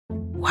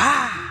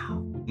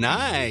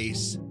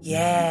Nice.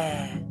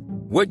 Yeah.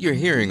 What you're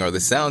hearing are the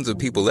sounds of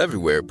people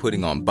everywhere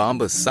putting on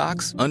Bombas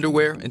socks,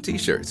 underwear, and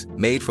T-shirts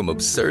made from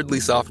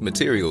absurdly soft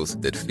materials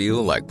that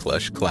feel like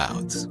plush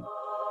clouds.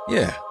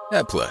 Yeah,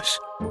 that plush.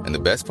 And the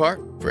best part?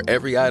 For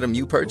every item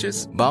you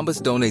purchase,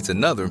 Bombas donates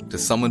another to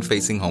someone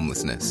facing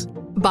homelessness.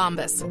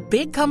 Bombas.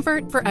 Big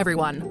comfort for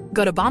everyone.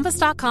 Go to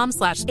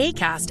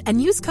bombas.com/ACAST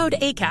and use code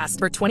ACAST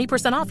for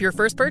 20% off your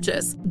first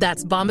purchase.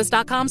 That's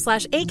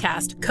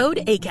bombas.com/ACAST. Code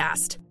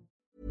ACAST.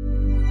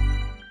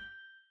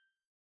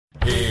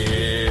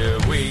 Here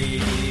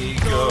we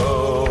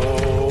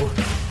go.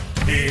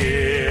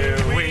 Here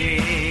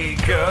we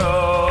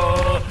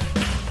go.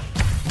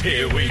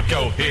 Here we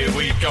go. Here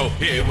we go.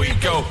 Here we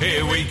go.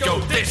 Here we go.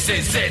 This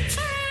is it.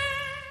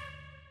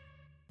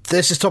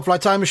 This is Top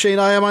Flight Time Machine.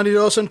 I am Andy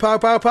Dawson. Pow,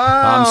 pow,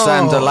 pow. I'm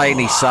Sam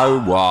Delaney. So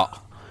what?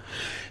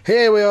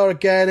 Here we are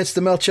again. It's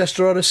the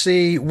Melchester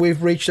Odyssey.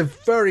 We've reached a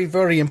very,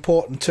 very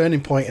important turning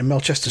point in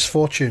Melchester's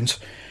fortunes.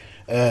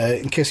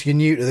 In case you're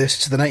new to this,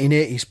 it's the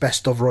 1980s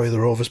best of Roy of the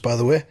Rovers, by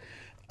the way.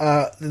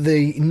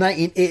 The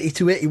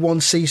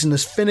 1980-81 season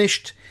has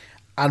finished,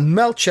 and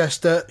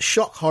Melchester,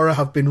 shock horror,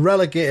 have been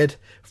relegated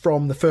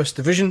from the First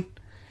Division.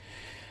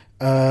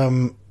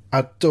 I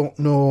don't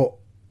know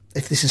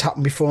if this has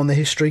happened before in the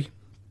history,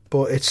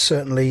 but it's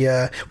certainly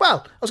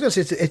well, I was going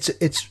to say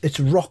it's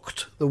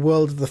rocked the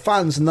world of the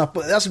fans and that,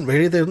 but it hasn't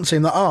really. They don't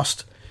seem that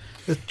arsed.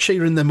 They're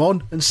cheering them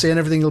on and saying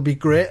everything will be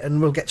great and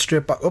we'll get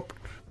straight back up.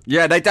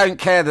 Yeah, they don't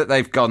care that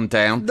they've gone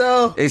down.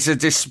 No. It's a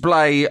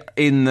display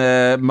in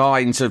the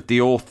minds of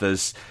the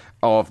authors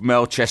of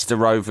Melchester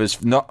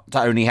Rovers not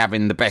only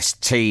having the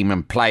best team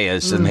and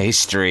players and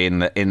history in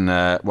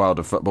the world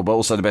of football, but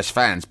also the best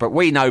fans. But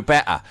we know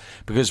better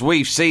because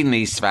we've seen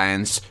these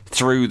fans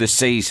through the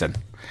season.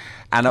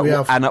 And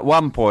at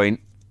one point,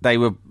 they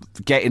were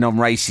getting on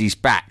Racey's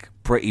back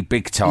pretty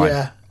big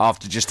time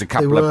after just a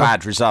couple of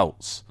bad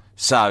results.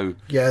 So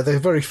yeah, they're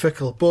very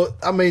fickle. But,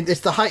 I mean, it's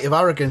the height of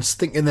arrogance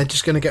thinking they're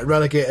just going to get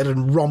relegated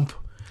and romp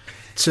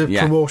to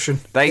promotion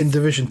in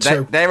Division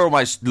 2. They're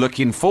almost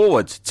looking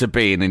forward to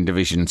being in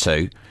Division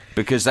 2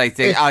 because they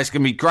think, it's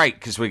going to be great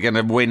because we're going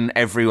to win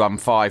everyone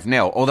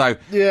 5-0. Although,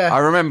 I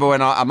remember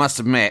when I must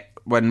admit,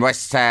 when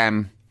West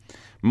Ham,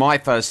 my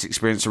first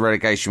experience of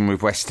relegation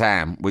with West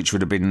Ham, which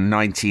would have been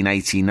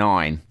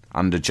 1989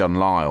 under John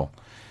Lyle,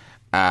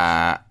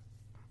 I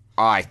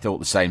thought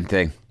the same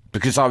thing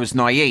because I was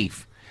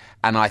naive.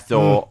 And I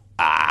thought,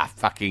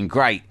 fucking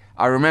great.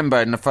 I remember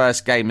in the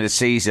first game of the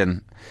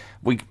season,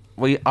 I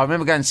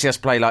remember going to see us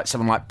play like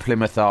someone like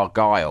Plymouth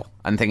Argyle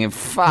and thinking,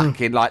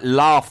 fucking, like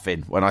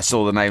laughing when I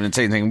saw the name of the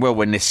team, thinking, we'll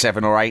win this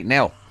 7 or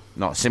 8-0.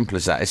 Not as simple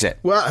as that, is it?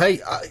 Well,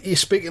 hey, you're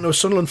speaking to a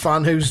Sunderland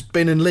fan who's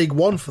been in League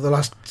One for the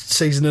last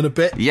season and a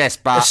bit. Yes,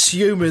 but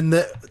assuming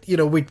that,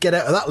 we'd get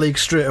out of that league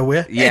straight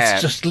away. Yeah.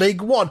 It's just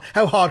League One.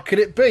 How hard could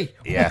it be?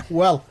 Yeah.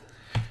 Well.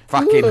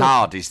 Fucking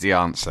hard is the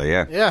answer,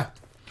 yeah. Yeah.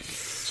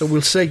 So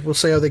we'll see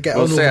how they get on.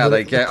 We'll see how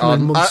they get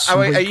on.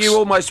 Are you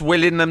almost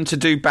willing them to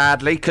do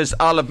badly? Because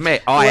I'll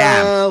admit, I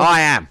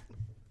am.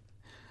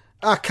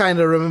 I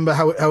kind of remember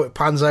how it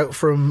pans out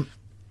from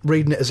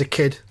reading it as a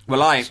kid.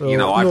 Well,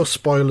 no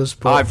spoilers.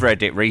 But I've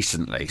read it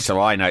recently, so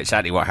I know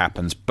exactly what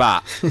happens.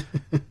 But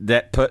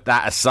put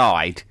that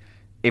aside,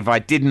 if I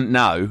didn't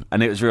know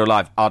and it was real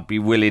life, I'd be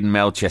willing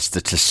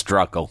Melchester to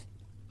struggle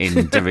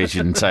in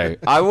Division 2.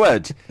 I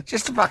would,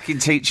 just to fucking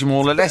teach them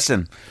all a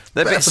lesson.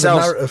 They're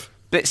a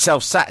bit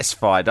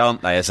self-satisfied,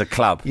 aren't they, as a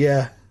club?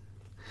 Yeah.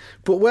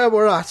 But where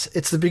we're at,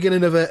 it's the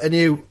beginning of a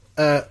new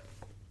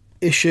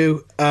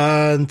issue,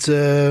 and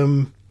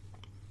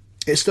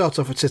it starts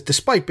off, it says,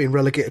 despite being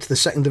relegated to the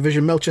second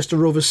division, Melchester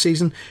Rovers'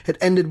 season had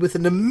ended with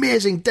an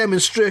amazing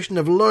demonstration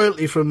of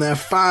loyalty from their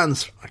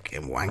fans.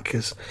 Fucking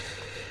wankers.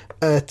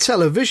 A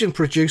television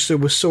producer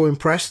was so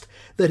impressed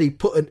that he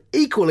put an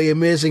equally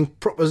amazing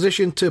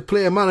proposition to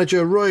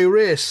player-manager Roy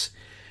Race.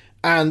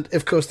 And,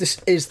 of course, this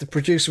is the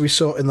producer we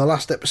saw in the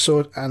last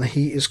episode, and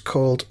he is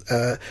called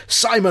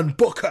Simon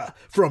Booker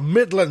from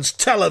Midlands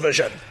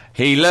Television.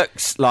 He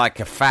looks like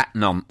a fat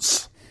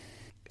nonce.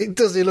 He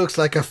looks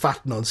like a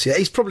fat nonce, yeah.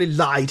 He's probably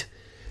lied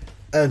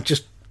and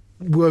just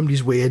wormed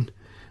his way in.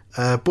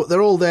 But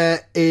they're all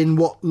there in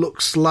what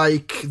looks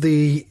like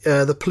the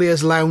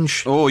players'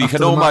 lounge. Oh, you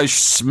can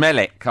almost smell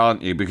it,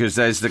 can't you? Because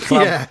there's the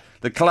club... Yeah.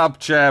 The club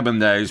chairman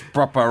there is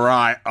proper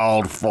right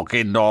old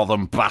fucking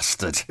northern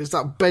bastard. Is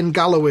that Ben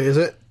Galloway, is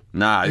it?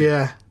 No.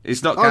 Yeah.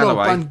 It's not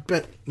Galloway.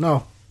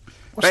 No.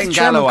 Ben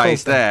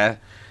Galloway's there.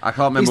 I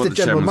can't remember what the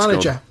general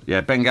manager. Called. Yeah,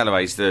 Ben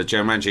Galloway's the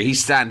general manager.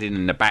 He's standing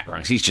in the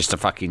background. He's just a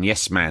fucking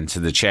yes man to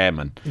the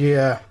chairman.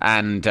 Yeah.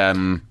 And,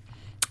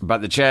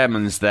 but the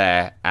chairman's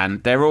there,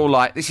 and they're all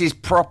like, this is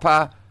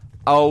proper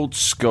old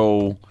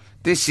school.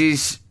 This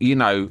is,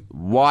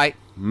 white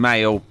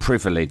male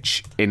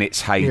privilege in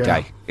its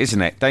heyday,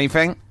 isn't it? Don't you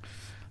think?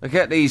 Look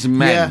at these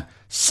men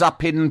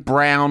supping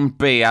brown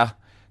beer,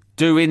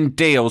 doing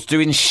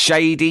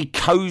shady,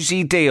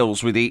 cosy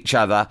deals with each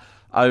other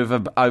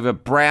over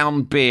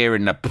brown beer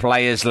in the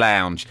players'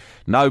 lounge.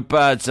 No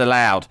birds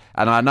allowed.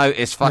 And I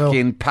noticed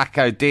fucking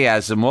Paco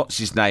Diaz and what's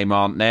his name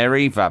aren't there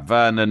either.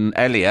 Vernon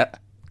Elliott.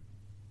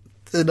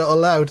 They're not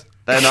allowed.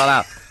 They're not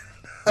allowed.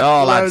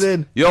 Oh,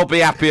 lads, you'll be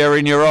happier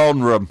in your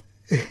own room.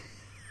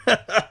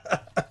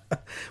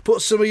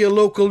 Put some of your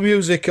local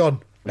music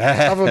on.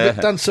 Have a bit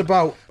dance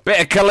about.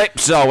 Bit of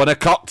calypso and a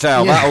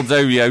cocktail. Yeah. That'll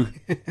do you.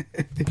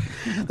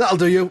 That'll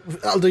do you.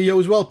 That'll do you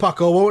as well,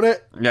 Paco, won't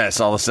it? Yeah, it's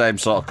all the same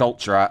sort of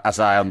culture as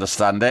I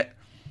understand it.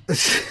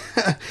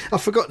 I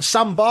forgot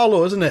Sam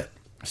Barlow, isn't it?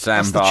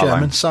 That's the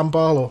chairman, Sam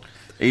Barlow.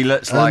 He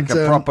looks like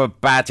a proper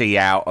baddie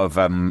out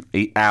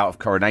of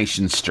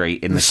Coronation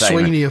Street in the same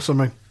Sweeney or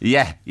something.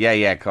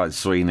 Yeah, quite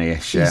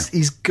Sweeney-ish. Yeah.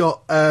 He's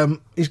still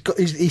a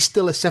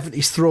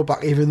 70s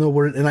throwback, even though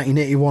we're into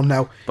 1981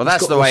 now. But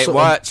that's the way it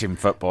works in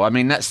football. I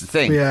mean, that's the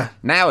thing. Yeah.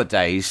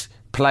 Nowadays,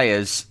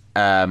 players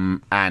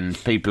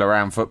and people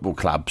around football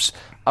clubs,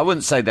 I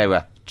wouldn't say they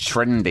were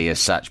trendy as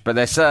such, but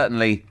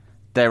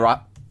they're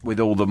up with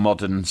all the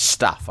modern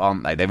stuff,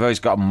 aren't they? They've always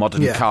got a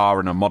modern car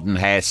and a modern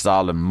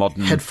hairstyle and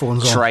modern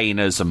headphones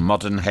trainers and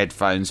modern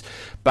headphones.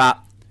 But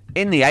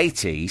in the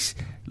 80s,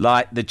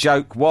 like, the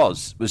joke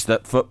was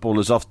that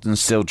footballers often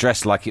still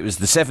dressed like it was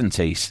the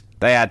 70s.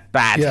 They had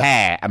bad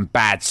hair and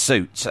bad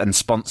suits and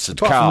sponsored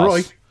cars. From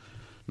Roy.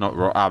 Not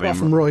Roy. I mean,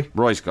 from Roy.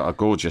 Roy's got a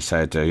gorgeous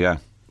hairdo, yeah.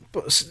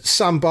 But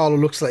Sam Barlow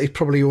looks like he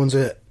probably owns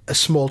a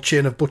small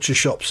chain of butcher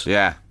shops.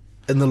 Yeah.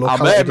 In the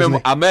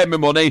locality. I made my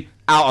money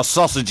out of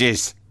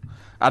sausages.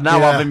 And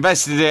now I've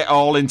invested it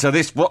all into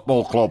this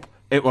football club.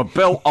 It was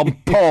built on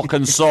pork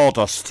and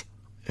sawdust.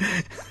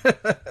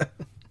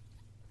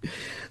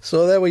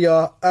 So there we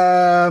are.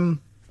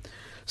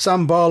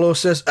 Sam Barlow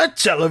says, a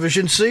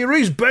television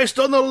series based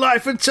on the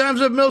life and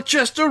times of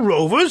Milchester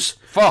Rovers?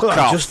 Fuck off.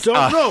 I just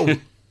don't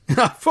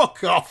know.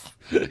 Fuck off.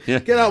 Yeah.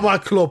 Get out of my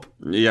club.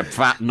 You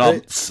fat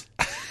nonce.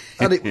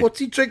 And what's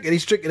he drinking?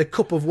 He's drinking a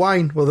cup of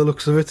wine, by the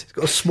looks of it. He's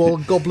got a small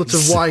goblet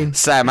of wine.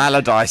 Sam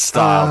Allardyce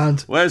style.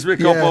 And, where's my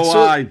cup of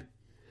wine?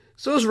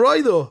 So is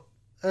Roy, though.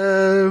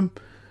 The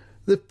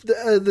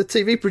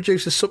TV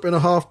producer's something and a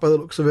half by the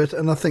looks of it,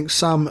 and I think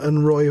Sam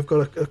and Roy have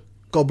got a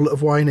goblet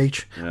of wine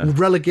each. Yeah.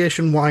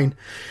 Relegation wine.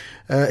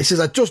 He says,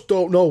 I just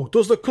don't know.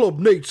 Does the club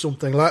need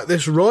something like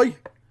this, Roy?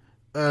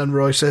 And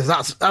Roy says,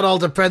 that all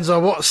depends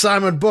on what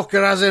Simon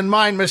Booker has in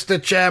mind,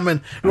 Mr.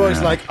 Chairman.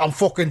 Roy's like, I'm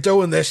fucking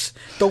doing this.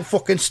 Don't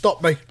fucking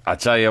stop me. I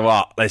tell you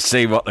what, let's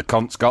see what the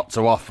cunt's got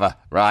to offer,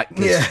 right?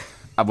 Yeah.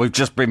 And we've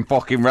just been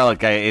fucking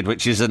relegated,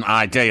 which isn't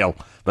ideal.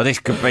 But this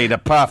could be the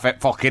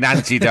perfect fucking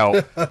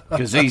antidote.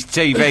 Because these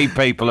TV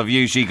people have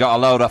usually got a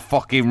load of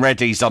fucking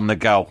readies on the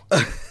go.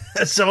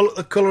 Let's have a look at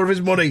the colour of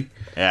his money.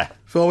 Yeah.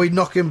 Before we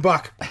knock him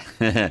back.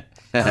 And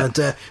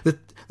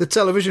the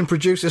television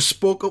producer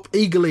spoke up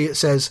eagerly, it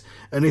says.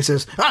 And he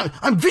says,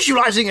 I'm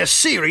visualising a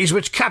series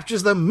which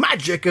captures the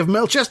magic of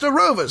Milchester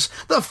Rovers,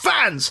 the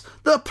fans,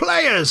 the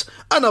players,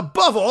 and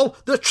above all,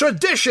 the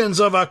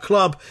traditions of a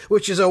club,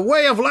 which is a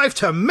way of life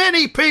to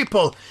many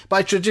people.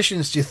 By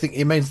traditions, do you think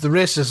he means the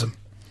racism?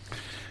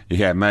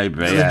 Yeah,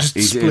 maybe. Yeah.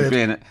 He's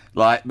being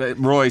like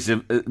Roy's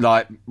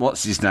like,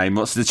 what's his name?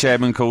 What's the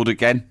chairman called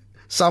again?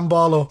 Sam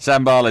Barlow.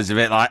 Sam Barlow's a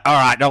bit like, all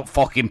right, don't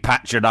fucking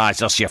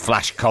patronise us, you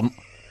flash cunt.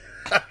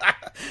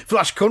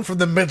 Flash cunt from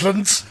the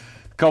Midlands.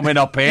 Coming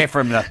up here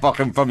from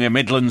your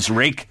Midlands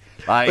rig.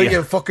 Like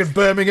your fucking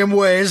Birmingham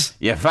ways.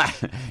 You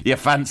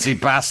fancy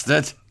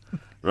bastard.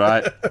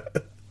 Right.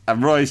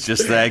 And Roy's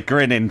just there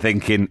grinning,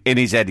 thinking, in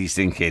his head he's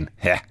thinking,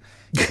 yeah,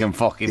 you can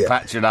fucking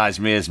patronise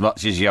me as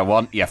much as you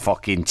want, you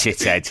fucking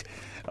tithead.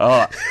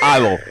 Oh,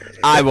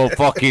 I will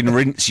fucking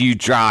rinse you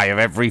dry of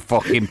every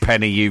fucking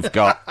penny you've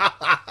got.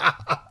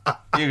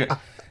 You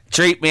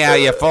treat me how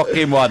you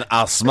fucking want.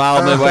 I'll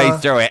smile my way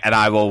through it and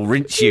I will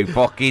rinse you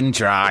fucking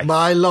dry.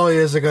 My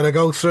lawyers are going to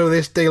go through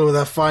this deal with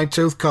a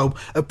fine-tooth comb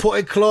and put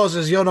in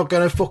clauses you're not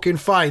going to fucking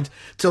find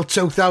till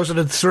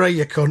 2003,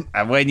 you cunt.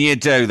 And when you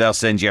do, they'll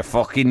send you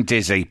fucking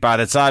dizzy. By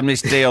the time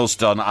this deal's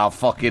done, I'll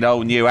fucking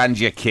own you and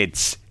your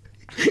kids.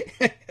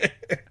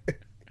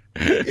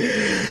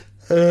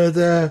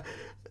 And,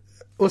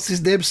 what's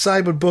his name?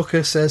 Simon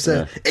Booker says,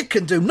 it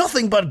can do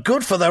nothing but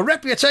good for the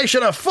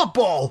reputation of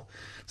football.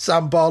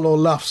 Sam Barlow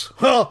laughs.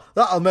 Well,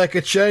 that'll make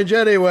a change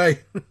anyway.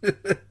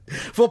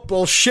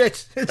 Football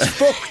shit. It's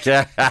fucked.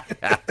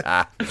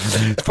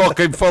 It's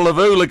fucking full of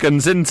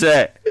hooligans, isn't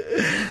it?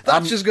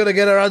 That's just going to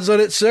get her hands on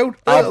it soon.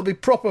 It'll be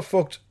proper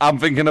fucked. I'm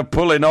thinking of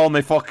pulling all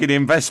my fucking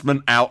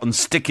investment out and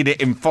sticking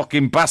it in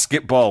fucking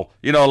basketball.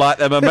 You know, like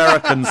them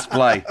Americans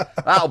play.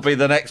 That'll be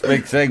the next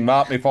big thing.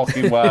 Mark me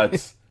fucking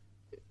words.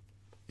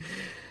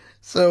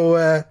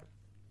 So,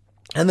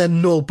 and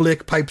then Noel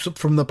Blake pipes up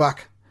from the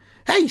back.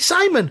 Hey,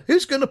 Simon,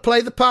 who's going to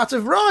play the part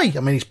of Roy? I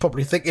mean, he's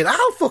probably thinking,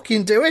 I'll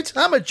fucking do it.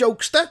 I'm a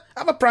jokester.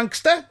 I'm a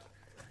prankster.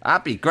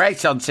 I'd be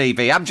great on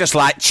TV. I'm just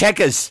like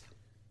Cheggers.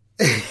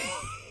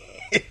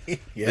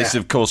 This,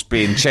 of course,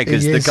 being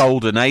Cheggers, the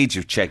golden age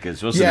of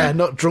Cheggers, wasn't it? Yeah,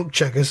 not drunk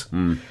Cheggers.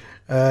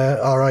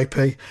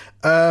 R.I.P.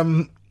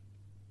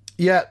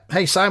 Yeah,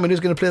 hey, Simon, who's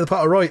going to play the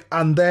part of Roy?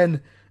 And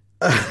then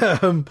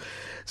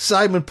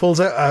Simon pulls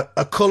out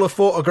a colour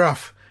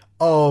photograph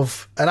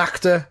of an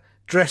actor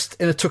dressed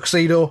in a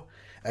tuxedo.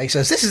 And he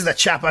says, "This is the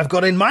chap I've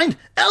got in mind,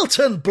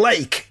 Elton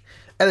Blake."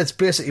 And it's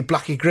basically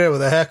Blackie Grey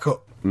with a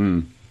haircut.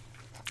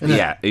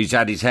 Yeah, he's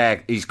had his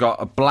hair. He's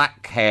got a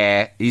black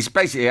hair. He's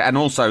basically, and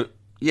also,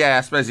 yeah,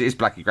 I suppose it is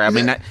Blackie Grey. I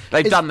mean,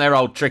 they've done their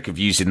old trick of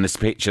using this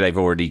picture they've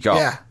already got.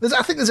 Yeah,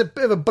 I think there's a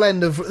bit of a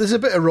blend of. There's a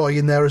bit of Roy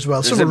in there as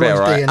well. There's a bit of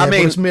Roy. I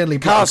mean, it's mainly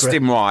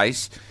casting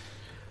wise,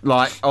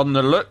 like on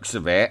the looks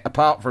of it,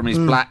 apart from his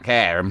black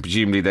hair, and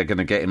presumably they're going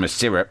to get him a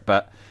syrup,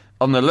 but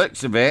on the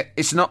looks of it,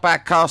 it's not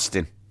bad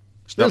casting.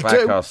 It's not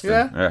bad casting.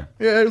 Yeah,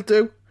 it'll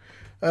do.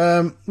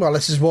 Well,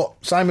 this is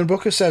what Simon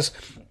Booker says.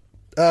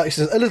 He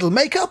says, "A little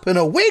makeup and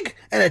a wig,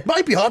 and it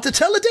might be hard to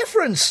tell the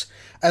difference."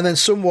 And then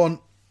someone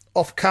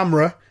off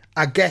camera,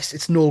 I guess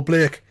it's Noel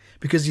Blake,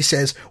 because he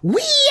says,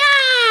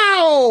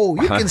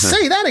 "Weow!" You can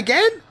say that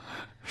again.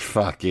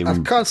 Fucking. I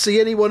can't see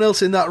anyone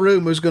else in that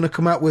room who's going to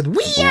come out with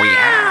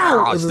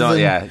 "Weow!" It's not,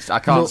 I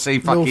can't see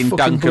fucking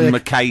Duncan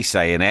McKay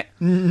saying it.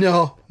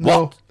 No.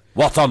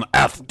 What on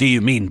earth do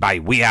you mean by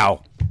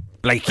 "weow,"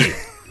 Blakey?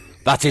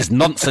 That is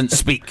nonsense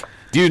speak.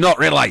 Do you not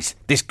realise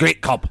this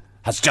great club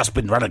has just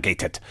been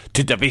relegated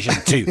to Division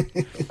 2?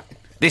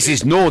 This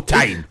is no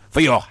time for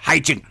your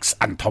hijinks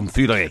and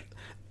tomfoolery.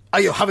 Are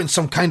you having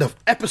some kind of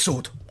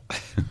episode?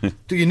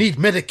 Do you need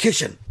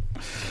medication?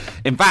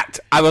 In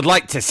fact, I would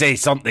like to say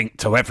something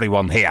to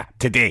everyone here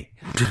today.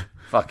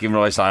 Fucking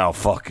Royce, oh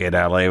fucking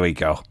hell, here we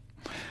go.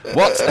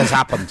 What has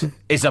happened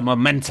is a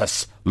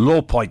momentous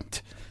low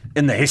point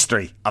in the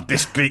history of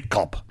this great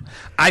club.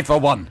 I, for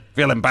one,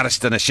 feel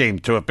embarrassed and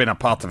ashamed to have been a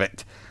part of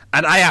it.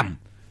 And I am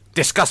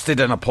disgusted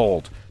and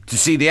appalled to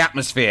see the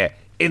atmosphere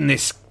in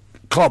this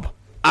club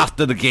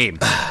after the game.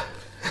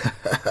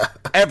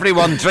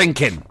 Everyone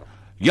drinking.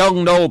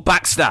 Young Noel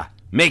Baxter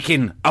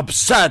making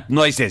absurd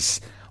noises,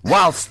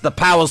 whilst the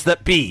powers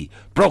that be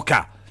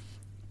broker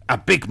a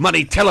big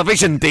money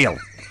television deal.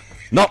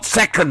 Not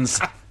seconds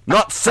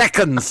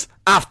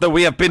after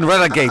we have been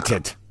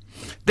relegated.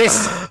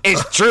 This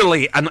is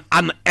truly an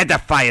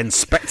unedifying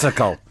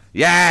spectacle.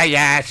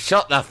 Yeah,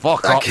 shut the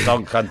fuck up,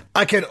 Duncan.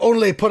 I can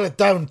only put it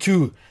down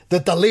to the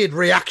delayed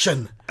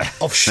reaction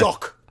of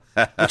shock,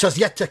 which has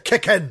yet to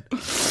kick in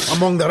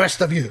among the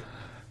rest of you.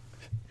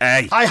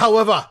 Hey. I,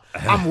 however,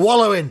 am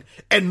wallowing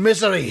in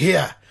misery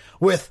here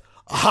with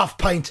a half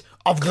pint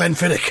of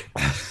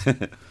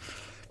Glenfiddich.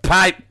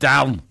 Pipe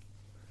down.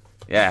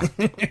 Yeah.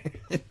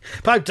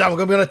 Pipe down, we're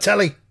going to be on a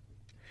telly.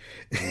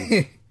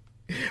 We're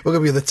going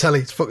to be on the telly.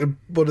 It's fucking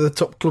one of the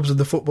top clubs in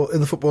the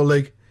football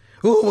league.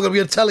 Oh, we're going to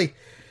be on telly.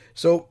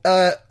 So,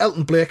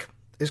 Elton Blake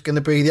is going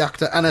to be the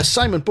actor. And as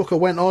Simon Booker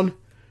went on,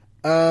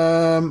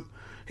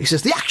 he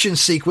says, "The action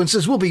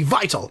sequences will be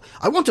vital.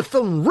 I want to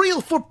film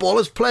real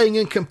footballers playing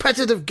in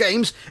competitive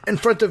games in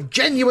front of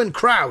genuine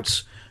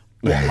crowds."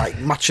 What, like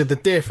Match of the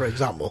Day, for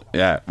example?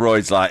 Yeah,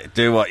 Roy's like,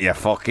 do what you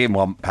fucking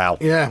want, pal.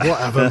 Yeah,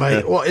 whatever,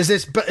 mate. What, is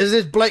this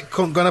Blake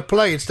cunt going to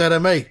play instead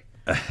of me?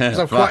 Because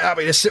I'm quite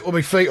happy to sit with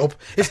my feet up.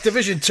 It's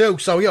Division 2,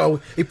 so,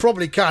 he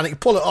probably can. He can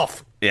pull it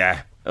off.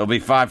 Yeah, it'll be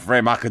fine for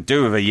him. I could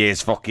do with a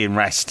year's fucking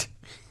rest.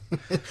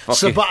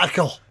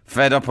 Sabbatical.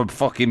 Fed up of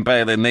fucking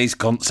bailing these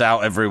cunts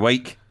out every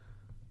week.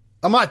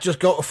 I might just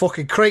go to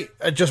fucking Crete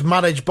and just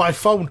manage by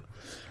phone.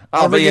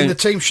 I'll be in the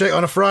team sheet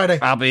on a Friday.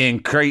 I'll be in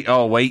Crete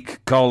all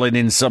week, calling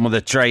in some of the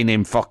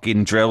training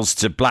fucking drills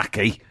to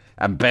Blackie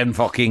and Ben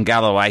fucking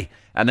Galloway,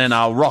 and then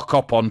I'll rock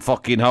up on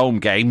fucking home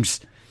games,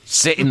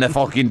 sit in the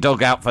fucking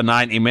dugout for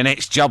 90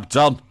 minutes, job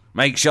done.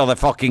 Make sure the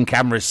fucking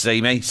cameras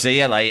see me. See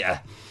you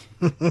later.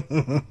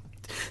 TTFN,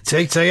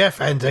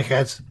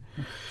 dickheads.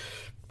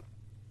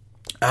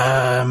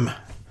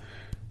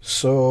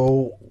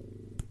 So,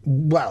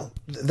 well,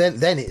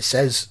 then it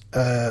says,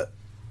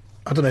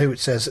 I don't know who it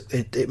says.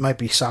 It might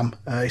be Sam.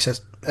 He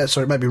says,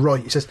 sorry, it might be Roy.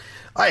 He says,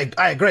 I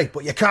agree,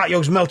 but you can't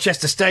use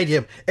Melchester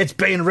Stadium. It's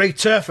being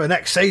re-turfed for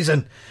next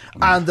season.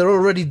 And they're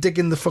already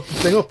digging the fucking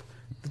thing up.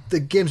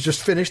 The game's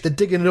just finished. They're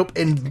digging it up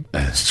in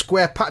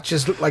square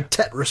patches, look like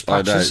Tetris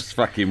patches. I know, it's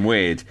fucking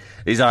weird.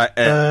 He's like,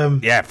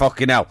 yeah,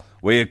 fucking hell.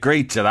 We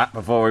agreed to that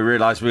before we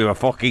realised we were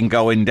fucking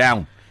going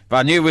down. If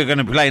I knew we were going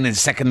to be playing in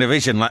second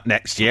division like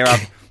next year,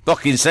 I'd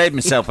fucking save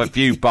myself a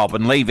few bob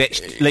and leave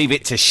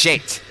it to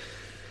shit.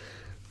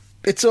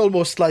 It's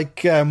almost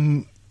like, crop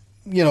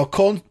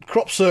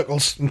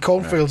circles and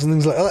cornfields and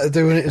things like that.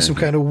 They're doing it in some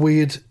kind of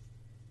weird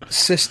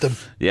system.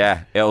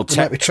 Yeah, they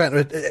might be trying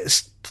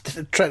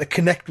to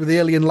connect with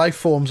alien life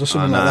forms or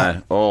something like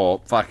that.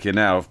 Or, fucking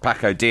hell, if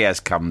Paco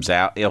Diaz comes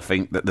out, he'll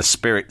think that the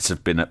spirits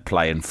have been at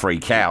play and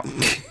freak out.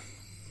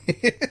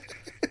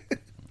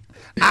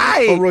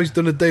 Or Roy's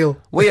done a deal.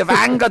 We have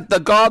angered the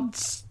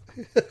gods.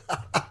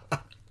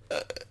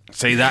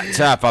 See that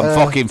turf? I'm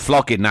fucking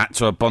flogging that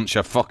to a bunch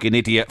of fucking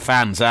idiot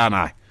fans, aren't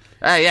I?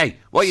 Hey,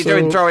 what are you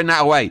doing throwing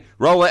that away?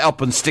 Roll it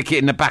up and stick it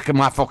in the back of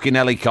my fucking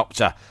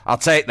helicopter. I'll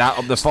take that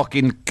up the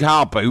fucking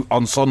car boot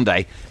on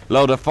Sunday.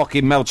 Load of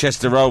fucking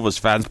Melchester Rovers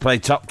fans pay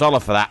top dollar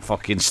for that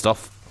fucking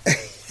stuff.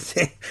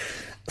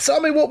 So, I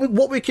mean,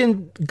 what we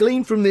can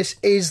glean from this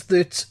is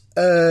that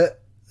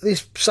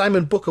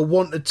Simon Booker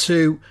wanted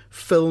to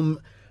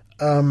film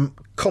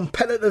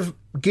competitive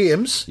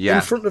games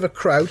in front of a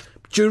crowd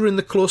during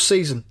the close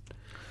season.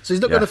 So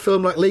he's not going to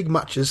film like league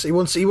matches. He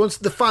wants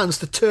the fans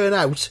to turn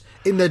out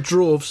in their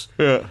droves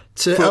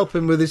to help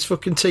him with his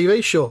fucking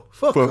TV show.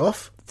 Fuck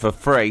off. For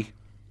free.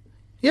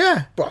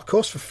 Yeah, well, of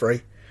course for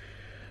free.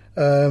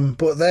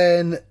 But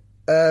then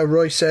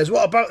Roy says,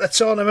 what about the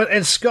tournament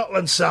in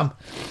Scotland, Sam?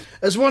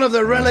 As one of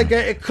the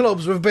relegated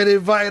clubs, we've been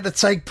invited to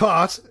take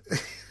part,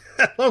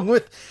 along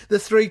with the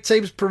 3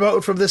 teams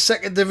promoted from the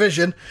 2nd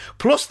division,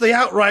 plus the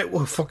outright...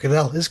 Well, fucking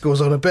hell, this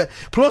goes on a bit.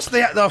 Plus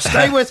the... No,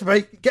 stay with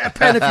me. Get a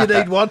pen if you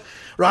need one.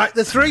 Right,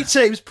 the 3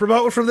 teams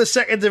promoted from the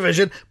 2nd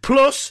division,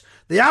 plus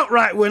the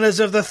outright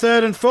winners of the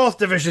 3rd and 4th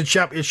division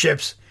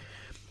championships.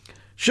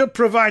 Should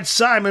provide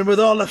Simon with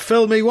all the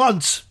film he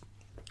wants.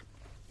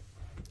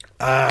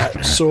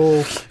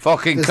 So...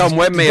 Fucking come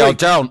with me or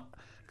don't.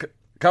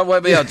 Come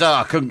with me or don't.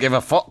 I couldn't give a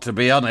fuck, to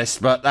be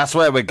honest, but that's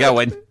where we're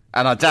going.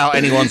 And I doubt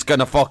anyone's going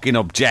to fucking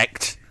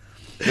object.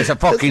 There's a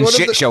fucking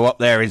shit show up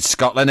there in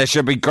Scotland. It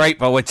should be great,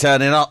 but we're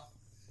turning up.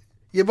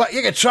 Yeah, but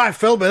you can try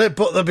filming it,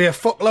 but there'll be a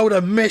fuckload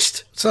of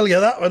mist. I'll tell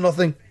you that or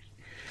nothing.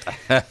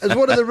 As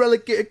one of the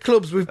relegated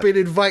clubs, we've been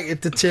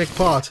invited to take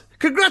part.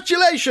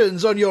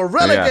 Congratulations on your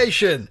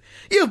relegation.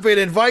 Yeah. You've been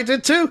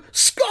invited to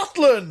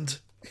Scotland.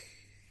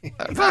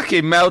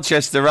 Fucking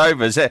Melchester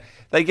Rovers.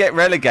 They get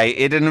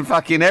relegated and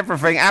fucking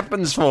everything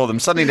happens for them.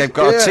 Suddenly they've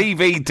got a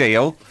TV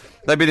deal.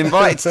 They've been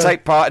invited to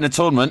take part in a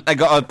tournament. They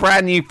got a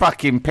brand new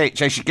fucking pitch.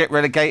 They should get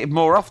relegated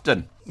more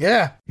often.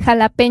 Yeah.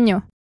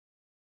 Jalapeño.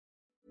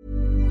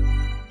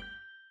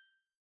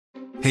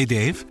 Hey,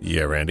 Dave.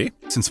 Yeah, Randy?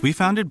 Since we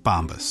founded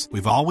Bombas,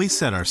 we've always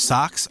said our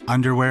socks,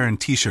 underwear, and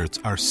T-shirts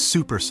are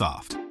super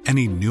soft.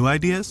 Any new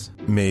ideas?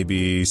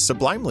 Maybe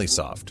sublimely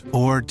soft.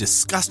 Or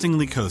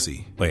disgustingly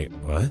cozy. Wait,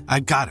 what? I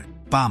got it.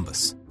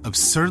 Bombas.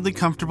 Absurdly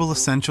comfortable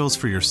essentials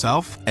for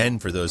yourself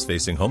and for those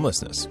facing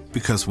homelessness.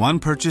 Because one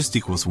purchased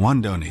equals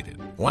one donated.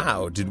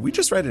 Wow, did we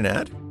just write an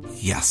ad?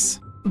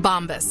 Yes.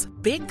 Bombas.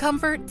 Big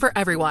comfort for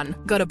everyone.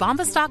 Go to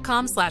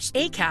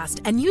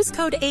bombas.com/ACAST and use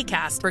code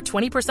ACAST for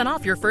 20%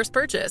 off your first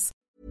purchase.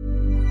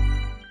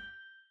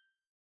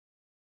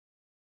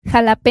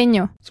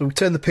 Jalapeño. So we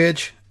turn the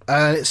page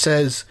and it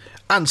says,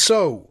 and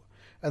so,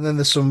 and then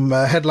there's some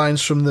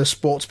headlines from the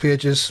sports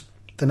pages.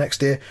 The next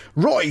day,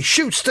 Roy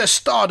shoots to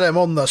stardom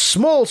on the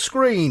small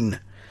screen.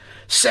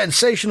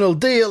 Sensational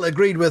deal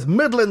agreed with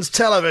Midlands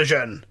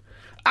Television.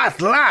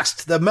 At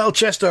last, the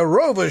Melchester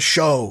Rovers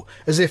show.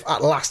 As if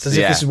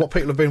this is what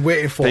people have been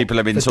waiting for. People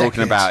have been talking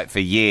decades. about it for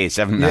years,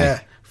 haven't they? Yeah.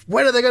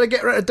 When are they going to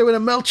get around to doing a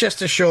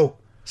Melchester show?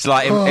 It's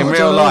like in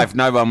real life,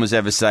 no one was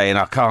ever saying,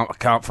 I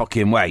can't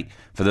fucking wait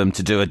for them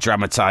to do a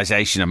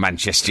dramatisation of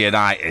Manchester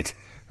United,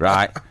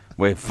 right?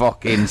 With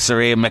fucking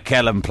Sir Ian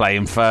McKellen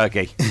playing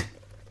Fergie.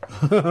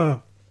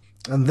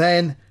 And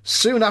then,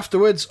 soon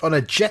afterwards, on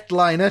a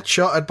jetliner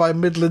chartered by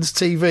Midlands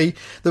TV,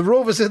 the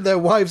Rovers and their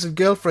wives and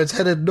girlfriends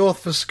headed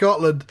north for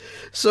Scotland.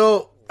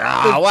 So, we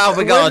got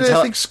where do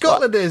you think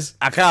Scotland is?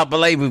 I can't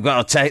believe we've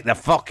got to take the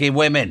fucking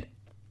women.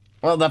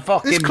 Well, the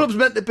fucking... This club's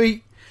meant to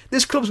be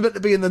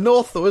in the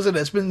north, though, isn't it?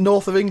 It's been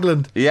north of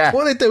England. Yeah.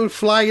 What are they doing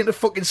flying into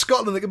fucking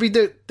Scotland? They could be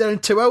there in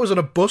 2 hours on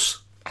a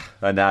bus.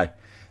 I know.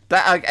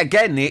 That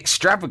again, the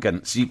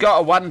extravagance. You've got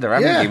to wonder,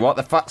 haven't you, what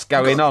the fuck's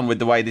going on with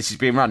the way this is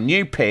being run.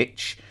 New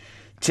pitch...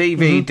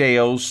 TV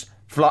deals.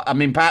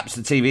 Perhaps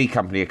the TV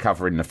company are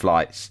covering the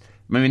flights.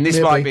 I mean, this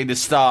might be the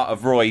start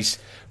of Roy's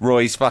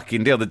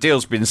fucking deal. The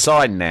deal's been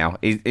signed now.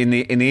 In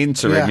the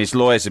interim, his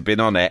lawyers have been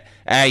on it.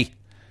 Hey,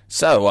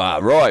 so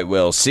Roy,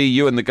 we'll see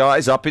you and the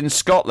guys up in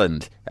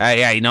Scotland.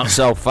 Hey, not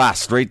so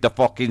fast. Read the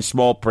fucking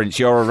small print.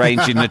 You're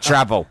arranging the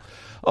travel.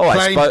 Oh,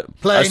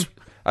 plane.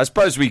 I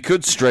suppose we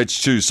could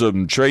stretch to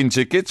some train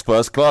tickets,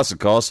 first class, of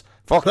course.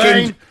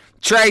 Fucking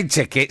train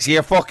tickets?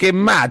 You're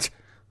fucking mad.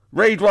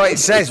 Read what it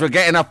says. We're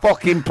getting a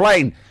fucking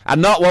plane. And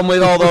not one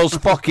with all those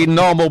fucking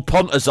normal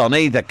punters on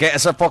either. Get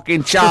us a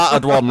fucking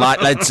chartered one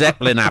like Led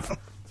Zeppelin have.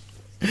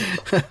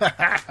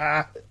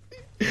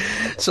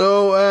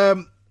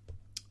 So,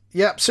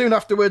 soon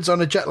afterwards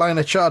on a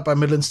jetliner chartered by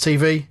Midlands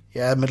TV.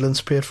 Yeah,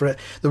 Midlands paid for it.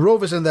 The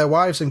Rovers and their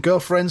wives and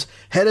girlfriends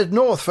headed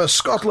north for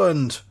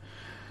Scotland.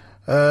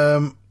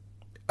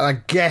 I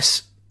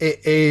guess it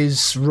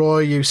is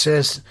Roy who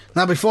says,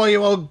 now before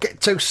you all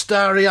get too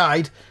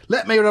starry-eyed,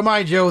 let me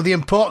remind you of the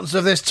importance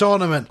of this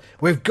tournament.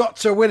 We've got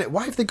to win it.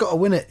 Why have they got to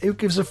win it? Who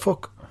gives a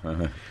fuck?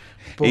 But,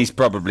 he's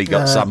probably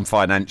got some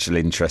financial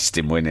interest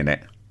in winning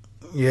it.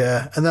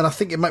 Yeah, and then I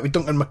think it might be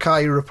Duncan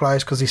Mackay who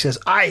replies because he says,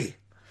 aye,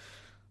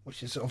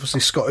 which is obviously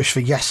Scottish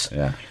for yes.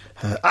 Yeah.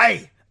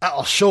 Aye,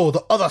 that'll show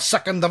the other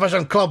second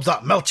division clubs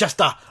that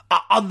Melchester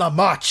are on the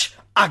march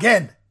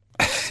again.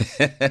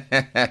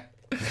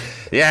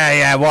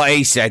 Yeah, what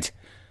he said.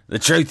 The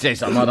truth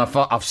is,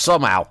 I've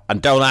somehow,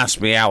 and don't ask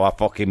me how I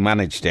fucking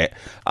managed it,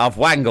 I've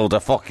wangled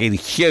a fucking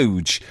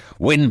huge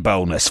win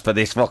bonus for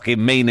this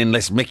fucking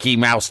meaningless Mickey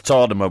Mouse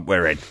tournament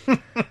we're in.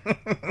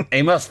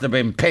 He must have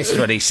been pissed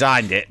when he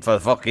signed it for the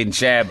fucking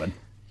chairman.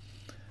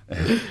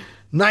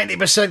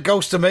 90%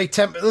 goes to me,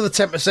 the other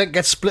 10%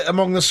 gets split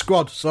among the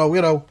squad. So,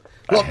 you know,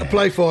 lot to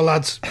play for,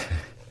 lads.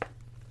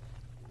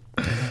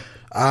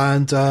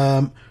 And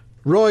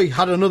Roy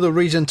had another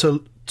reason for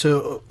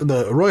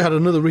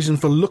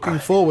looking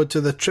forward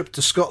to the trip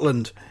to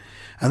Scotland.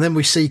 And then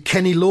we see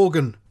Kenny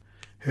Logan,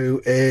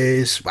 who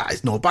is, well,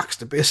 he's Noel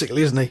Baxter,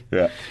 basically, isn't he?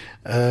 Yeah.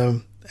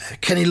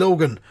 Kenny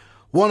Logan,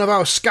 one of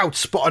our scouts,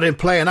 spotted him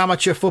playing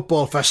amateur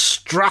football for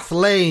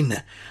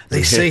Strathlane.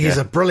 They say he's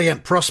a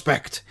brilliant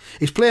prospect.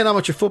 He's playing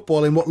amateur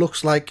football in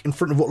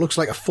front of what looks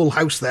like a full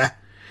house there.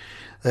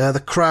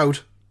 The crowd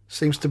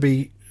seems to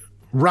be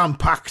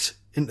ram-packed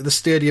into the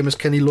stadium as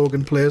Kenny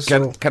Logan plays.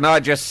 Can I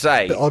just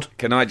say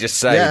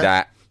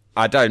that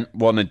I don't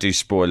want to do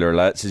spoiler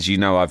alerts. As you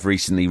know, I've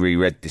recently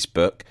reread this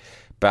book,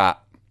 but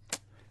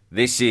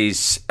this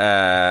is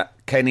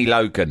Kenny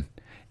Logan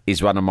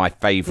is one of my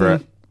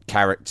favourite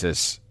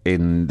characters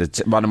in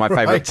one of my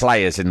favourite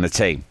players in the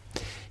team.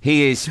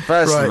 He is,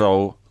 first of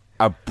all,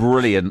 a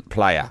brilliant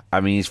player.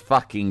 I mean, he's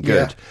fucking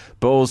good. Yeah.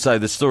 But also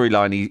the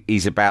storyline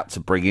he's about to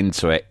bring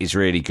into it is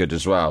really good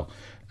as well.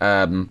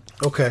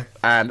 Okay.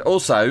 And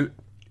also,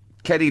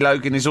 Kenny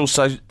Logan is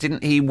also...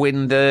 Didn't he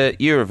win the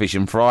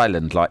Eurovision for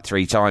Ireland like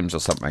 3 times or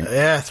something?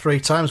 Yeah,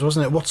 3 times,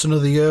 wasn't it? What's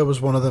Another Year was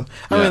one of them.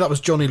 I mean, that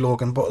was Johnny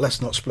Logan, but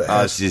let's not split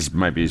hairs. This is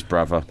maybe his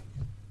brother.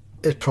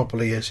 It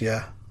probably is,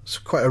 yeah. It's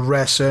quite a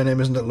rare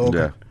surname, isn't it,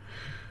 Logan?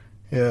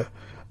 Yeah.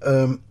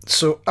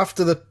 So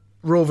after the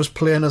Rovers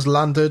plane has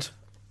landed,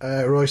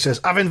 Roy says,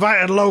 I've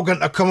invited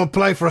Logan to come and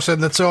play for us in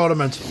the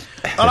tournament.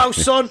 Hello,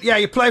 son. Yeah,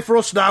 you play for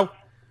us now.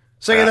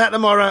 See you there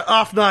tomorrow,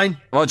 9:30.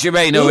 What do you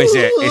mean, who is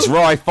it? It's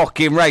Roy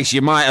fucking Race.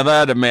 You might have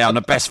heard of me. I'm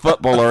the best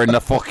footballer in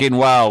the fucking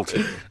world.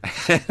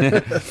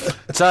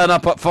 Turn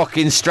up at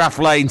fucking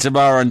Strathlane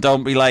tomorrow and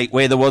don't be late.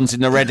 We're the ones in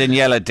the red and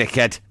yellow,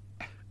 dickhead.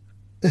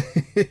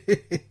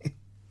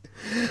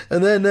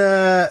 And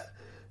then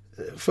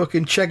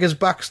fucking Cheggers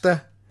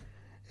Baxter,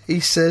 he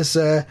says,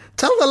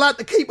 tell the lad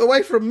to keep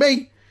away from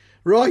me,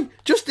 Roy,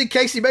 just in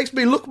case he makes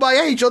me look my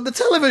age on the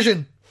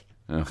television.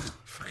 Ugh.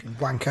 Fucking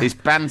wanker. His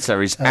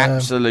banter is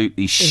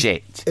absolutely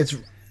shit.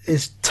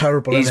 It's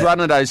terrible. He's one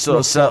of those sort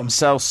of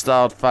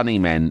self-styled funny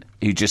men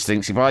who just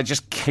thinks, if I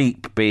just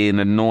keep being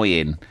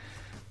annoying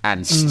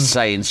and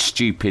saying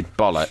stupid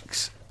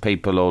bollocks,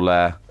 people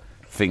will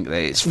think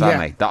that it's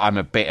funny, that I'm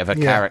a bit of a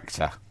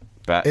character.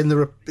 But in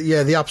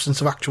the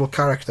absence of actual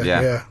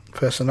character,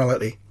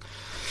 personality.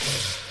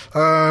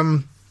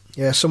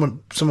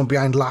 Someone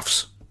behind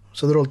laughs,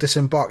 so they're all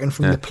disembarking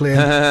from the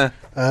plane.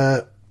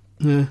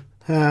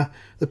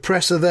 The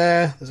press are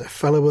there. There's a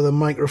fella with a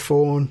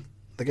microphone.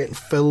 They're getting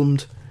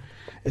filmed.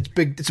 It's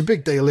big. It's a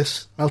big deal.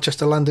 This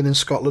Melchester landing in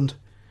Scotland,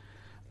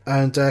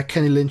 and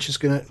Kenny Logan's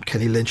gonna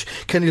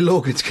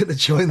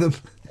join them.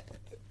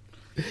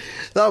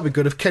 That would be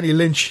good if Kenny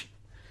Lynch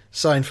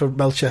signed for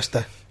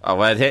Melchester. Oh,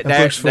 well,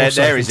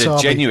 there is a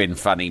genuine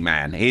funny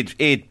man.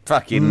 He'd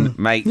fucking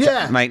make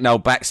Noel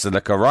Baxter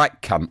look a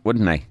right cunt,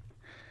 wouldn't he?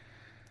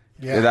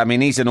 Yeah. I mean,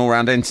 he's an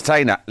all-round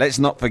entertainer. Let's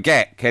not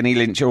forget, Kenny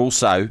Lynch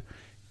also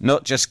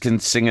not just can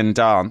sing and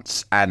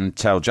dance and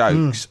tell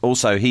jokes.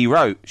 Also, he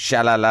wrote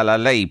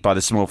Sha-La-La-La-Lee by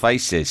the Small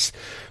Faces.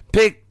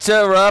 Picked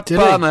her up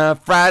on a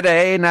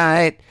Friday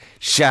night.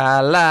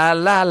 Sha-La-La-La-Lee.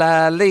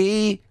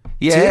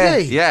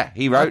 Yeah,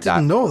 he wrote that. I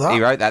didn't know that. He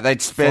wrote that.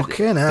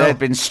 They'd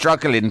been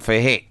struggling for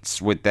hits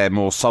with their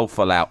more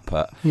soulful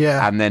output.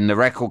 Yeah. And then the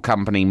record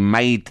company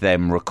made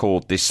them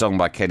record this song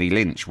by Kenny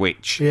Lynch,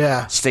 which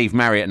Steve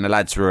Marriott and the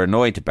lads were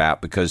annoyed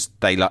about because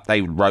they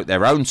wrote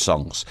their own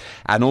songs.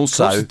 And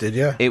also,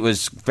 it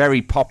was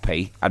very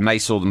poppy, and they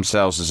saw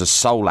themselves as a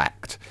soul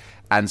act.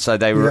 And so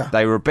they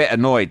were a bit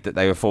annoyed that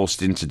they were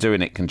forced into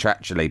doing it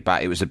contractually,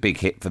 but it was a big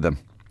hit for them.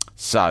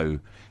 So,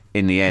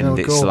 in the end,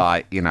 it's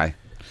like, you know...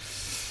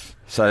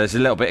 So there's a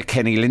little bit of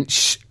Kenny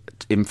Lynch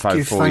info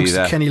Give for thanks you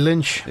there. To Kenny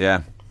Lynch.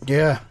 Yeah.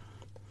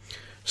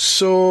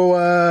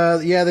 So,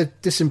 they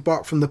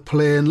disembarked from the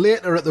plane.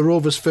 Later at the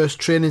Rovers' first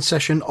training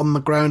session on the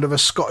ground of a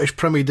Scottish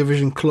Premier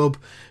Division club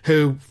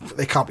who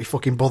they can't be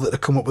fucking bothered to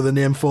come up with a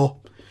name for.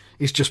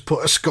 He's just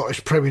put a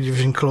Scottish Premier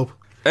Division club.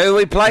 Who are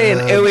we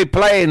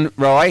playing,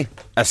 Roy?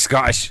 A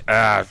Scottish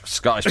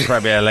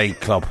Premier League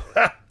club.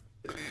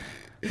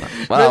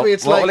 Well,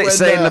 what will it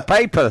say in the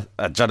paper?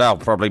 I don't know,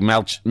 probably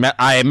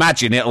I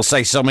imagine it'll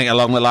say something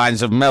along the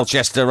lines of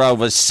Melchester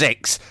Rovers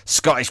 6,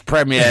 Scottish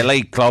Premier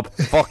League club,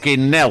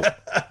 fucking nil.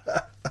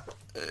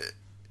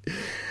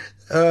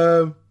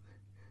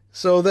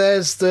 So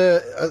there's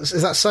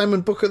is that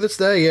Simon Booker that's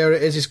there? Yeah,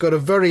 it is. He's got a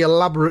very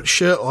elaborate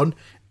shirt on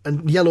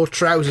and yellow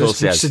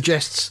trousers, which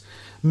suggests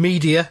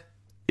media.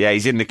 Yeah,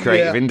 he's in the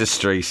creative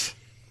industries.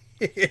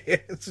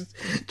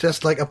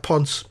 Just like a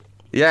ponce.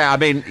 Yeah, I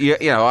mean, you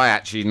know, I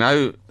actually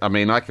know. I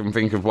mean, I can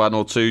think of 1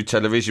 or 2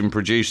 television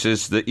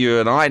producers that you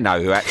and I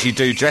know who actually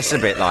do dress a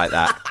bit like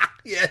that.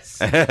 Yes.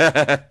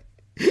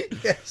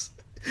 Yes.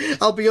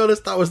 I'll be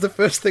honest, that was the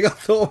first thing I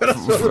thought when I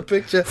saw the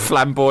picture.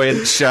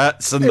 Flamboyant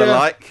shirts and the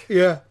like.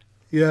 Yeah.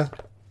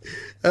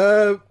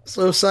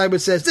 So Simon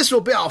says, this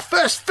will be our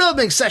first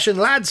filming session,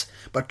 lads,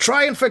 but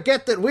try and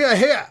forget that we are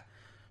here.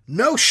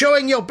 No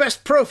showing your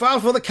best profile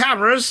for the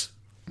cameras.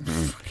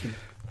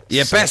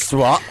 Your best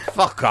what?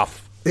 Fuck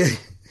off.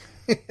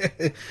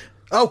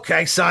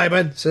 Okay,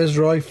 Simon, says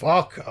Roy.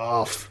 Fuck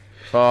off.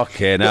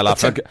 Fucking hell,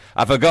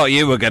 I forgot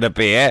you were going to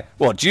be here.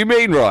 What do you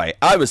mean, Roy?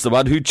 I was the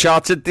one who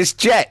chartered this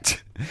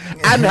jet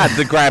and had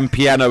the grand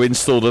piano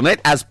installed on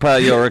it, as per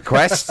your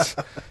request.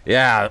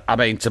 Yeah, I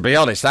mean, to be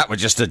honest, that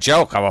was just a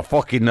joke. I was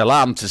fucking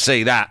alarmed to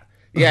see that.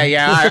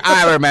 Yeah,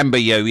 I remember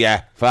you,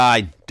 yeah.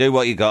 Fine, do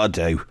what you got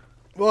to do.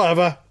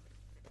 Whatever.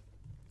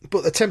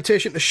 But the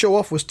temptation to show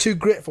off was too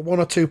great for one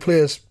or two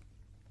players.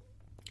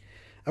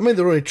 I mean,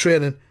 they're only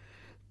training,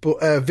 but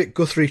Vic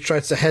Guthrie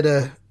tries to head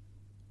a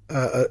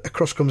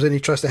cross comes in, he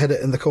tries to head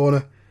it in the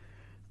corner,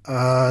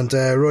 and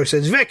Roy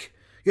says, Vic,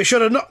 you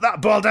should have knocked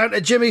that ball down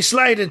to Jimmy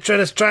Slade and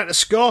trying to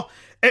score.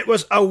 It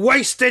was a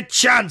wasted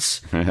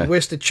chance.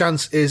 Wasted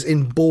chance is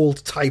in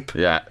bold type.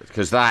 Yeah,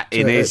 because that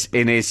in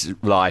his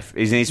life,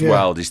 in his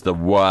world, is the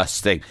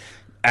worst thing.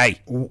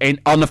 Hey,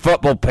 on the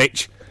football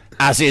pitch,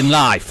 as in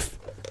life,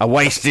 a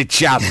wasted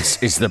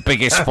chance is the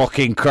biggest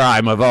fucking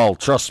crime of all.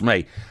 Trust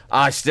me.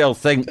 I still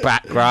think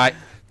back, right,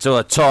 to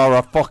a tour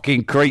of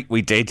fucking Crete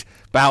we did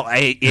about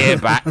 8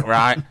 years back,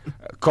 right?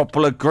 A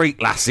couple of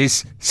Greek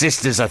lasses,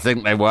 sisters I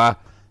think they were,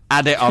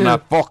 had it on a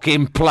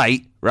fucking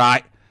plate,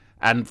 right?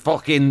 And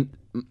fucking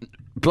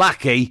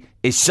Blackie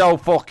is so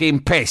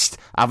fucking pissed,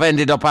 I've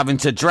ended up having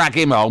to drag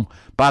him home.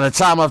 By the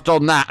time I've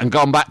done that and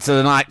gone back to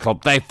the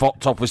nightclub, they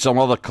fucked up with some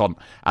other cunt.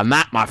 And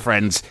that, my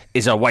friends,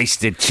 is a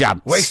wasted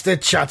chance.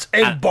 Wasted chance,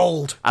 in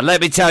bold. And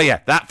let me tell you,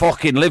 that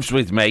fucking lives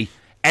with me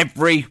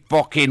every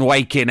fucking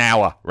waking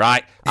hour,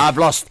 right? I've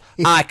lost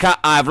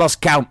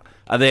count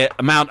of the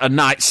amount of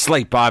nights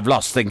sleep I've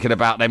lost thinking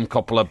about them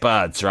couple of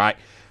birds, right?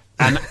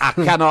 And I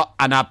cannot,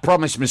 and I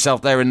promised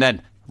myself there and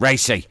then,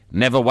 Racy,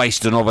 never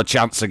waste another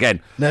chance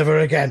again. Never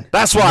again.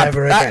 That's why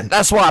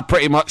that's why I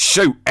pretty much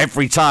shoot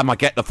every time I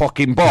get the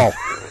fucking ball.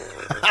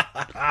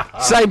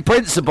 Same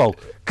principle.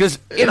 Because,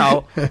 you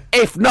know,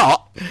 if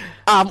not,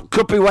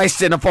 could be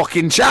wasting a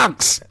fucking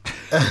chance.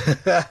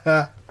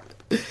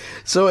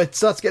 So it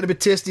starts getting a bit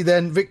tasty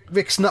then.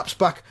 Vic snaps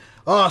back.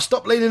 Oh,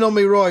 stop leaning on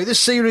me, Roy. This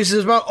series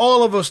is about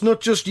all of us,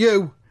 not just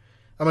you.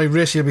 I mean,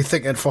 Racy will be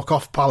thinking, fuck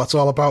off, pal, it's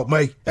all about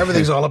me.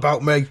 Everything's all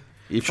about me.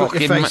 You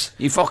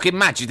fucking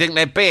mad? You think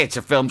they'd be here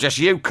to film just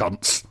you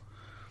cunts?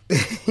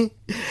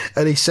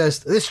 And he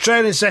says, this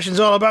training session's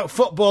all about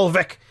football,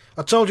 Vic.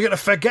 I told you to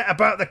forget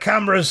about the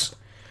cameras.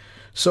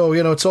 So,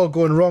 you know, it's all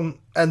going wrong.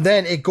 And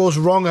then it goes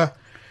wronger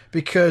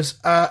because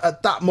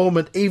at that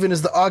moment, even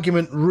as the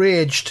argument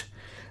raged,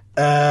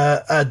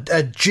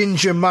 a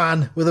ginger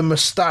man with a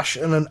moustache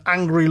and an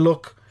angry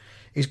look.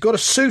 He's got a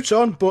suit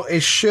on, but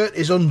his shirt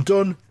is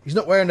undone. He's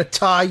not wearing a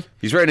tie.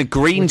 He's wearing a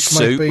green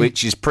suit,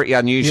 which is pretty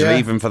unusual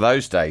even for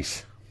those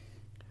days.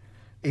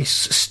 He's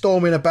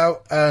storming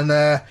about,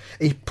 and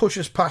he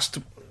pushes past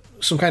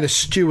some kind of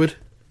steward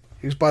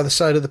who's by the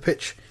side of the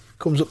pitch,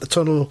 comes up the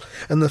tunnel,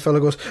 and the fellow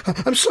goes,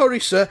 I'm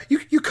sorry, sir,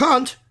 you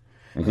can't.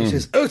 He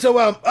says, out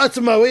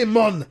of my way,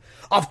 mon.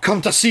 I've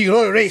come to see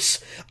Roy Race,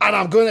 and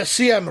I'm going to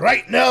see him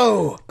right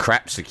now.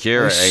 Crap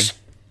security. He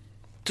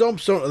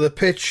stomps onto the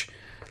pitch,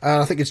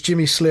 and I think it's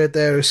Jimmy Slade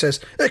there who says,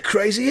 a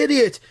crazy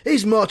idiot.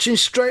 He's marching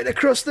straight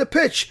across the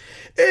pitch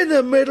in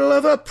the middle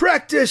of a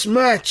practice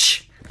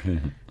match.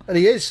 And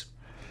he is.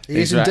 He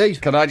is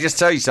indeed. Can I just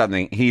tell you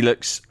something? He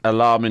looks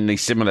alarmingly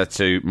similar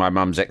to my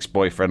mum's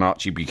ex-boyfriend,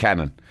 Archie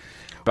Buchanan.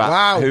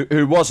 But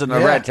who wasn't a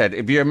redhead.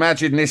 If you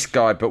imagine this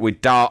guy, but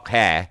with dark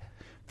hair,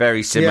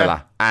 very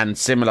similar, and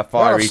similar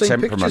fiery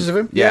temperament. Pictures of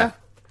him.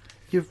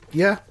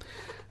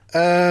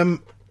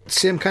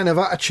 Same kind of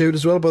attitude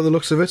as well, by the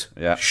looks of it.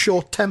 Yeah.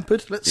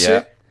 Short-tempered, let's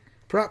say,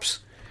 perhaps.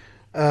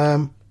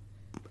 And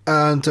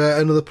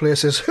another player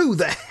says, who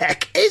the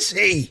heck is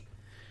he?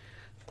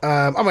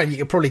 I mean, you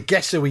can probably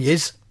guess who he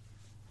is.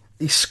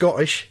 He's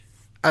Scottish,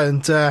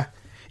 and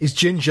he's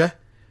ginger.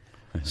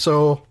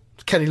 So,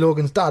 it's Kenny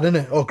Logan's dad, isn't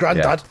it? Or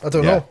granddad, I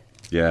don't know.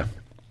 Yeah.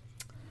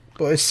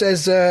 But it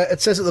says at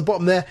the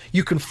bottom there,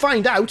 you can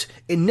find out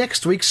in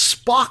next week's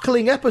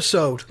sparkling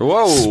episode.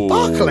 Whoa.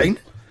 Sparkling?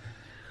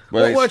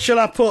 Well, what word shall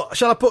I put?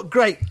 Shall I put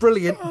great,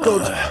 brilliant,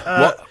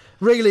 good,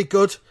 really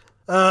good?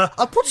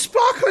 I'll put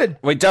sparkling.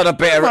 We've done a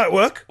bit of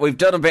work. We've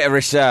done a bit of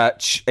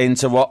research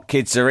into what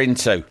kids are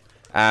into.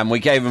 We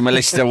gave them a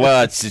list of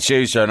words to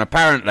choose from. And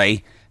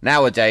apparently,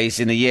 nowadays,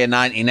 in the year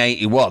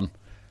 1981,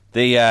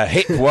 the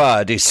hip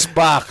word is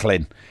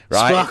sparkling.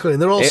 Right? Sparkling,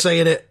 they're all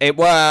saying it. It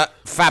were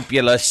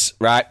fabulous,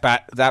 right?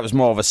 But that was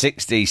more of a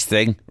 60s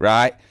thing,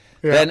 right?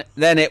 Yeah.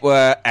 Then it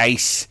were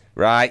ace,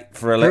 right?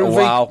 For a little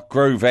while,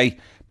 groovy.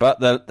 But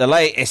the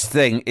latest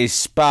thing is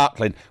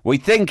sparkling. We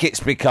think it's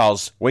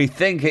because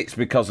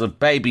of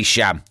Baby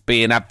Sham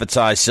being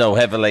advertised so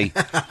heavily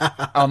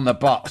on the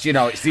box. You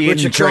know, it's the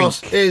which, in of drink.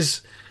 Course,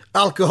 is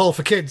alcohol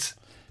for kids.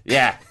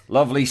 Yeah,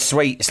 lovely,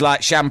 sweet. It's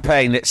like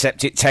champagne,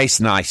 except it tastes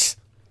nice.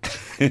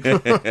 So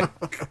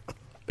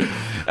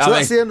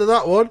that's the end of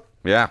that one.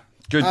 Yeah,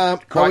 good.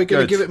 Are we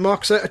going to give it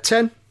marks out of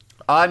 10?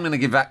 I'm going to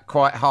give that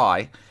quite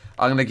high.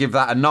 I'm going to give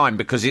that a 9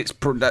 because it's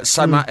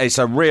so much. It's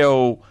a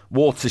real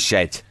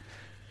watershed.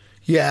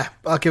 Yeah,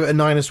 I'll give it a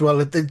 9 as well.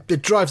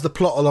 It drives the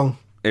plot along.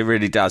 It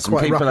really does.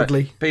 Quite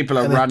rapidly. People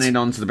are running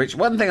onto the beach.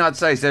 One thing I'd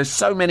say is there's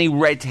so many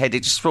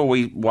red-headed... Just before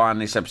we wind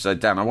this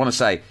episode down, I want to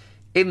say,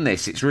 in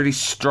this, it's really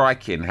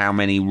striking how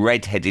many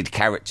red-headed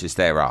characters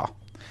there are,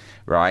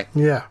 right?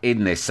 Yeah.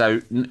 In this. So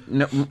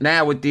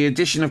now with the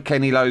addition of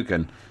Kenny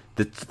Logan,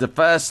 the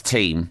first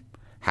team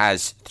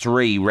has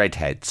 3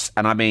 redheads.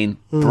 And I mean,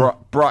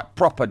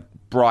 proper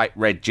bright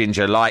red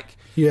ginger, like...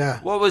 Yeah.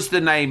 What was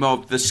the name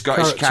of the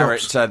Scottish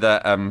character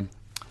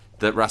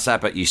that Russ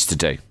Abbott used to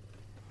do?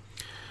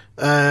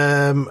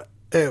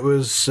 It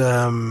was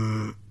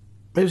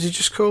he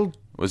just called?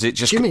 Was it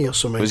just Jimmy or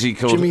something? Was he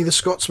called Jimmy the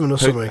Scotsman or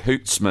something?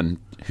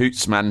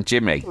 Hootsman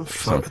Jimmy.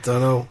 I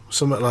don't know,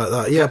 something like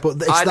that. Yeah, but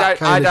it's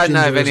I don't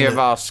know if any of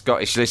our our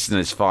Scottish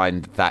listeners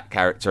find that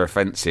character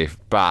offensive,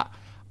 but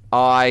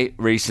I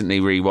recently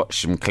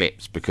rewatched some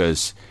clips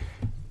because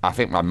I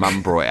think my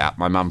mum brought it up.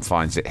 My mum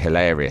finds it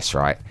hilarious,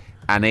 right?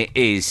 And it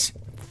is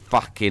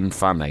fucking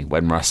funny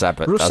when Russ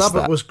Abbott does that. Russ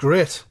Abbott was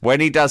great. When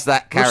he does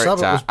that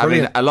character, I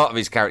mean, a lot of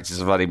his characters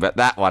are funny, but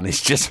that one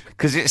is just...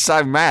 Because it's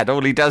so mad.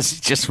 All he does is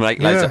just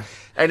make loads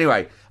of...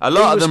 Anyway, a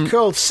lot of them...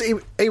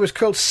 He was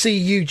called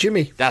C.U.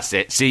 Jimmy. That's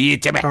it, C.U.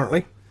 Jimmy.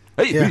 Apparently.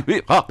 Yeah.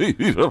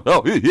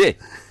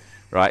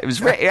 Right, it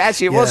was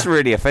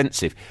really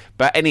offensive.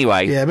 But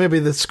anyway... Yeah, maybe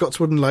the Scots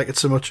wouldn't like it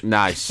so much.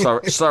 No,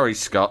 sorry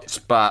Scots,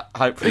 but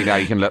hopefully now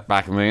you can look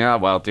back and think, oh,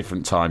 well,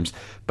 different times.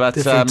 But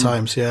different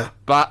times, yeah.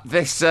 But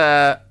this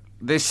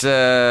there's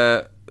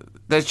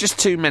just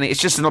too many. It's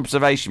just an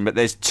observation, but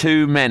there's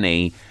too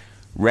many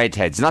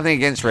redheads. Nothing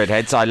against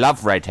redheads. I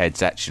love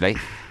redheads, actually.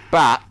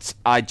 But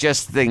I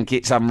just think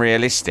it's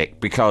unrealistic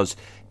because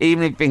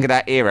even if you think of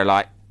that era,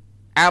 like,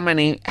 how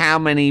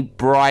many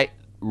bright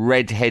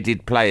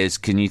red-headed players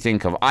can you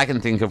think of? I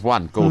can think of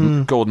one,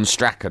 Gordon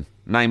Strachan.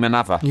 Name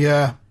another.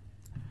 Yeah.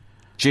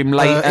 Jim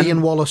Leighton.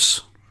 Ian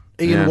Wallace.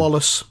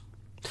 Wallace.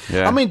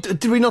 Yeah. I mean,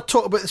 did we not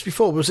talk about this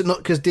before? Was it not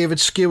because David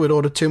Skew had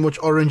ordered too much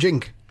orange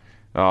ink?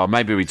 Oh,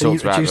 maybe we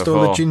talked about it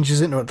before. All the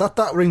gingers into it.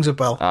 That rings a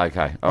bell.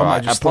 Okay, all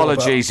right.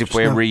 Apologies if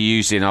we're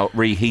reheating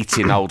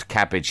old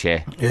cabbage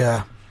here.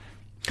 Yeah.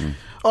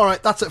 All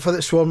right, that's it for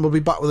this one. We'll be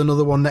back with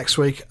another one next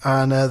week,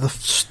 and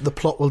the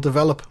plot will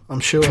develop,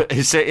 I'm sure.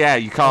 Is it? Yeah,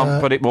 you can't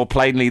put it more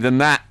plainly than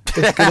that.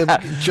 It's going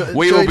to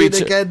we will be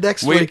again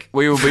next week.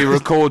 We will be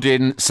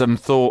recording some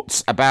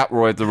thoughts about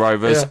Roy of the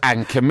Rovers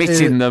and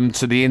committing them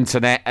to the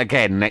internet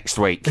again next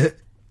week.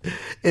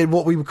 In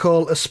what we would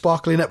call a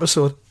sparkling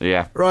episode.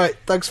 Yeah. Right,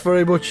 thanks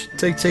very much,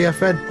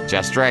 TTFN.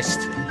 Just rest.